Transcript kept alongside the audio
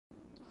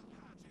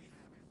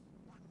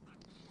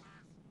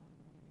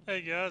Hey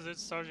guys,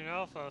 it's Sergeant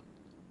Alpha,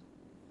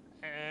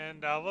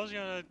 and I was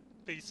gonna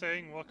be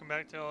saying welcome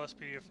back to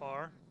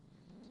LSPDFR,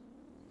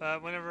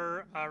 but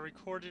whenever I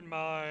recorded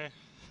my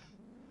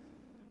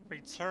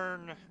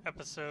return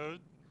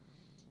episode,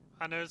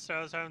 I noticed I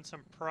was having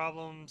some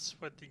problems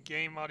with the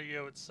game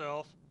audio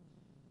itself.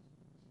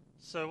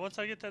 So once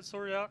I get that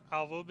sorted out,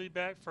 I will be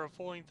back for a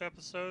full-length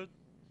episode.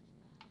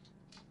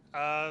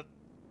 Uh,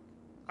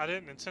 I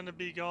didn't intend to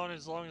be gone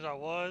as long as I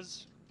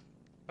was,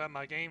 but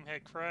my game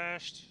had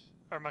crashed,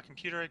 or my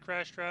computer had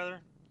crashed rather,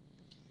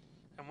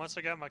 and once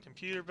I got my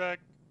computer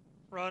back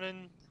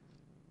running,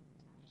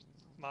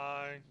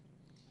 my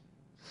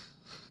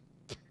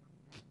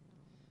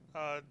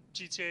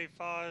GTA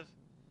 5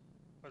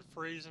 would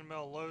freeze in the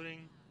middle of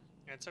loading,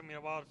 and it took me a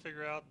while to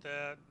figure out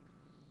that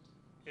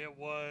it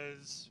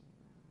was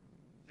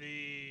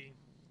the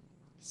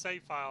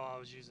save file I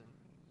was using.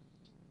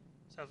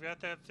 So I've got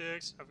that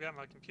fixed, I've got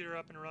my computer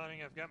up and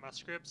running, I've got my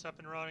scripts up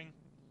and running.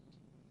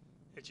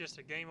 It's just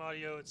the game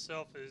audio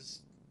itself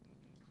is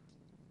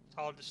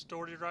all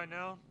distorted right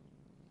now.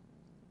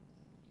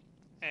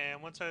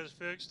 And once that is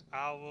fixed,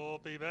 I will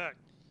be back.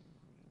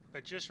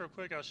 But just real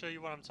quick, I'll show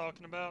you what I'm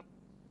talking about.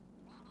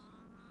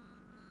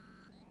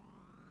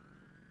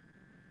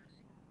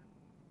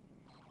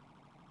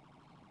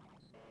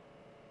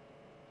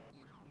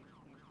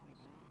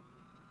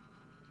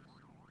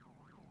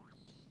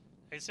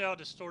 You see how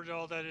distorted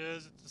all that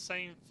is? It's the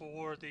same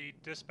for the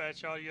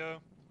dispatch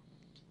audio.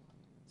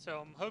 So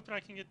I'm hoping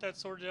I can get that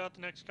sorted out the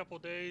next couple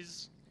of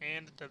days,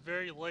 and at the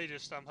very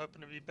latest, I'm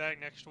hoping to be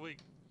back next week.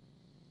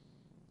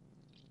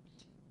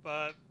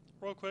 But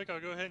real quick, I'll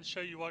go ahead and show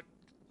you what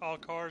all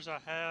cars I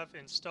have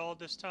installed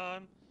this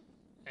time,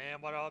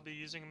 and what I'll be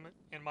using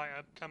in my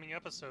upcoming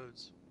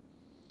episodes.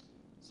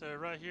 So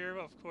right here,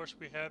 of course,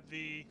 we have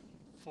the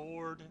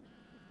Ford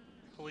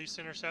Police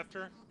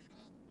Interceptor,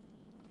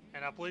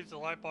 and I believe the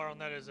light bar on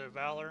that is a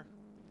Valor.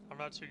 I'm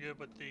not too good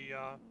with the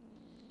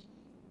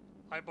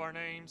light bar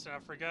names, and I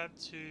forgot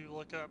to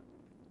look up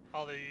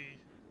all the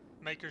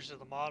makers of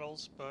the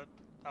models, but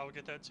I will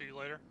get that to you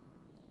later.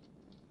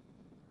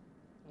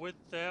 With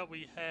that,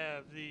 we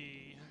have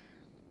the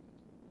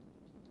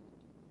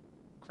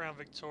Crown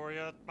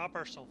Victoria, my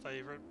personal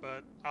favorite,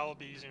 but I will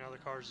be using other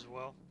cars as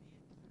well.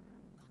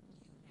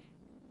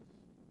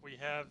 We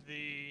have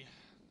the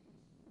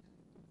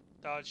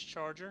Dodge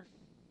Charger,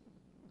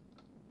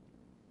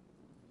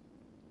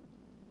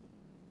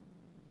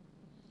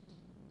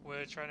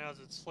 which right now is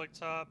its slick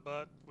top,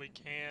 but we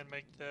can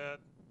make that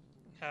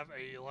have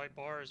a light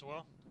bar as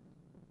well.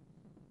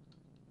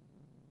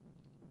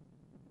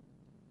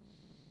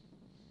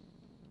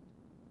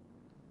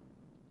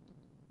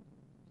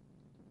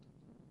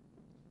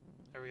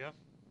 There we go.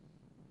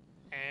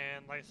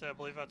 And like I said, I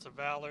believe that's a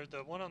Valor.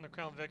 The one on the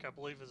Crown Vic, I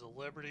believe, is a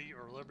Liberty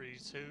or Liberty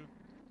 2.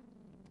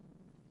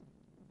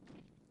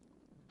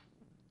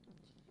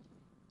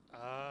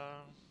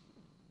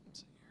 Let's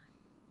see here.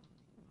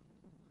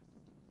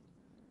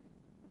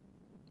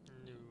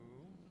 No.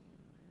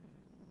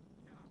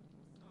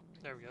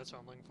 There we go, that's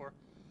what I'm looking for.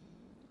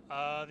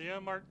 The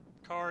unmarked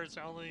car is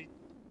the only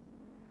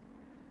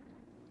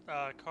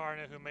car I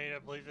know who made it. I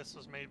believe this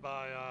was made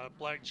by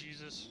Black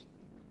Jesus.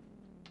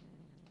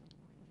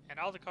 And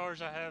all the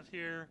cars I have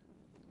here,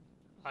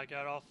 I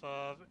got off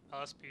of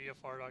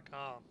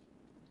lspdfr.com.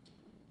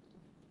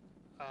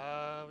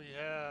 We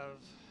have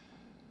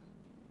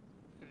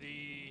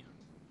the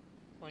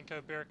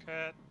Lenco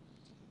Bearcat.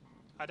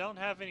 I don't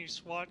have any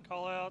SWAT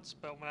callouts,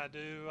 but when I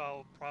do,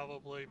 I'll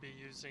probably be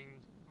using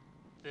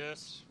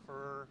this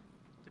for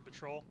the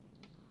patrol.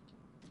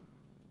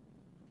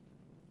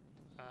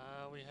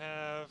 We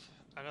have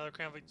another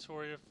Crown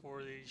Victoria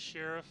for the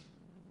sheriff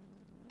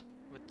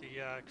with the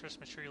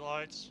Christmas tree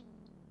lights.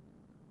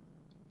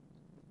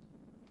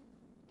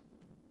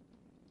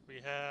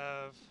 We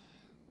have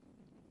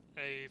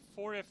a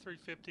Ford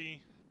F-350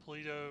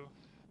 Paleto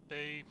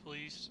Bay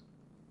Police,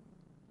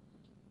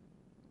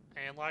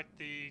 and like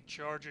the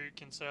Charger, you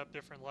can set up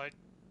different lights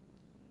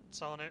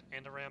on it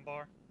and the ram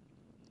bar.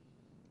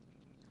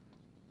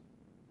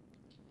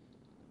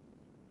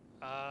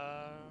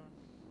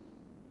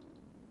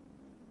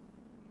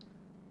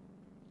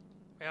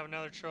 We have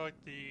another truck,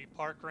 the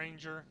Park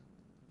Ranger.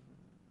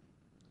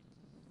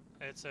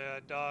 It's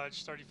a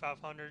Dodge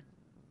 3500.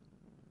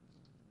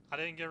 I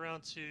didn't get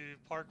around to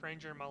Park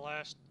Ranger my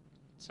last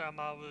time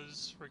I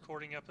was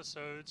recording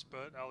episodes,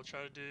 but I will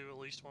try to do at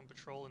least one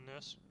patrol in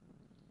this.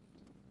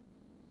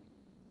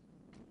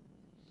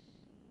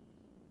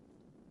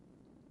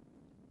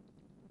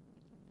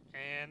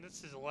 And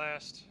this is the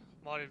last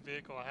modded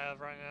vehicle I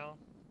have right now.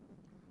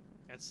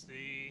 It's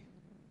the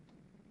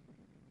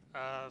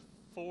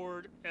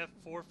Ford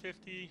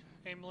F450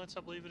 ambulance,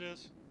 I believe it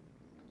is.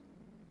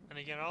 And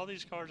again, all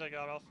these cars I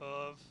got off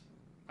of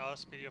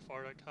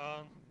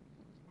lspdfr.com.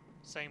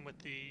 Same with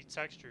the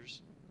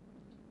textures.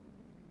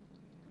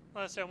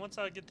 Like I said, once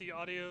I get the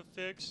audio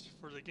fixed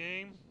for the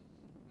game,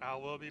 I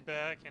will be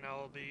back and I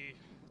will be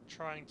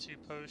trying to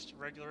post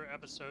regular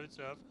episodes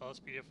of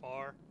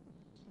LSPDFR.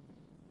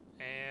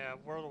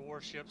 World of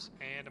Warships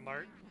and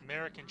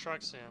American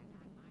Truck Sim.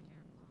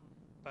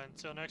 But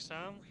until next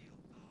time,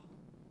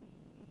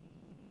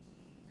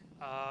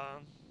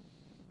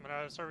 when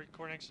I start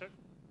recording next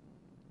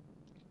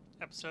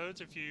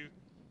episodes, if you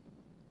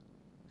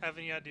have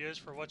any ideas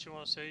for what you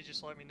want to see,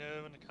 just let me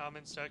know in the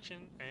comments section,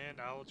 and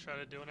I will try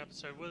to do an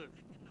episode with it.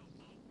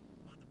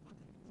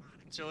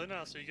 Until then,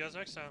 I'll see you guys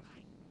next time.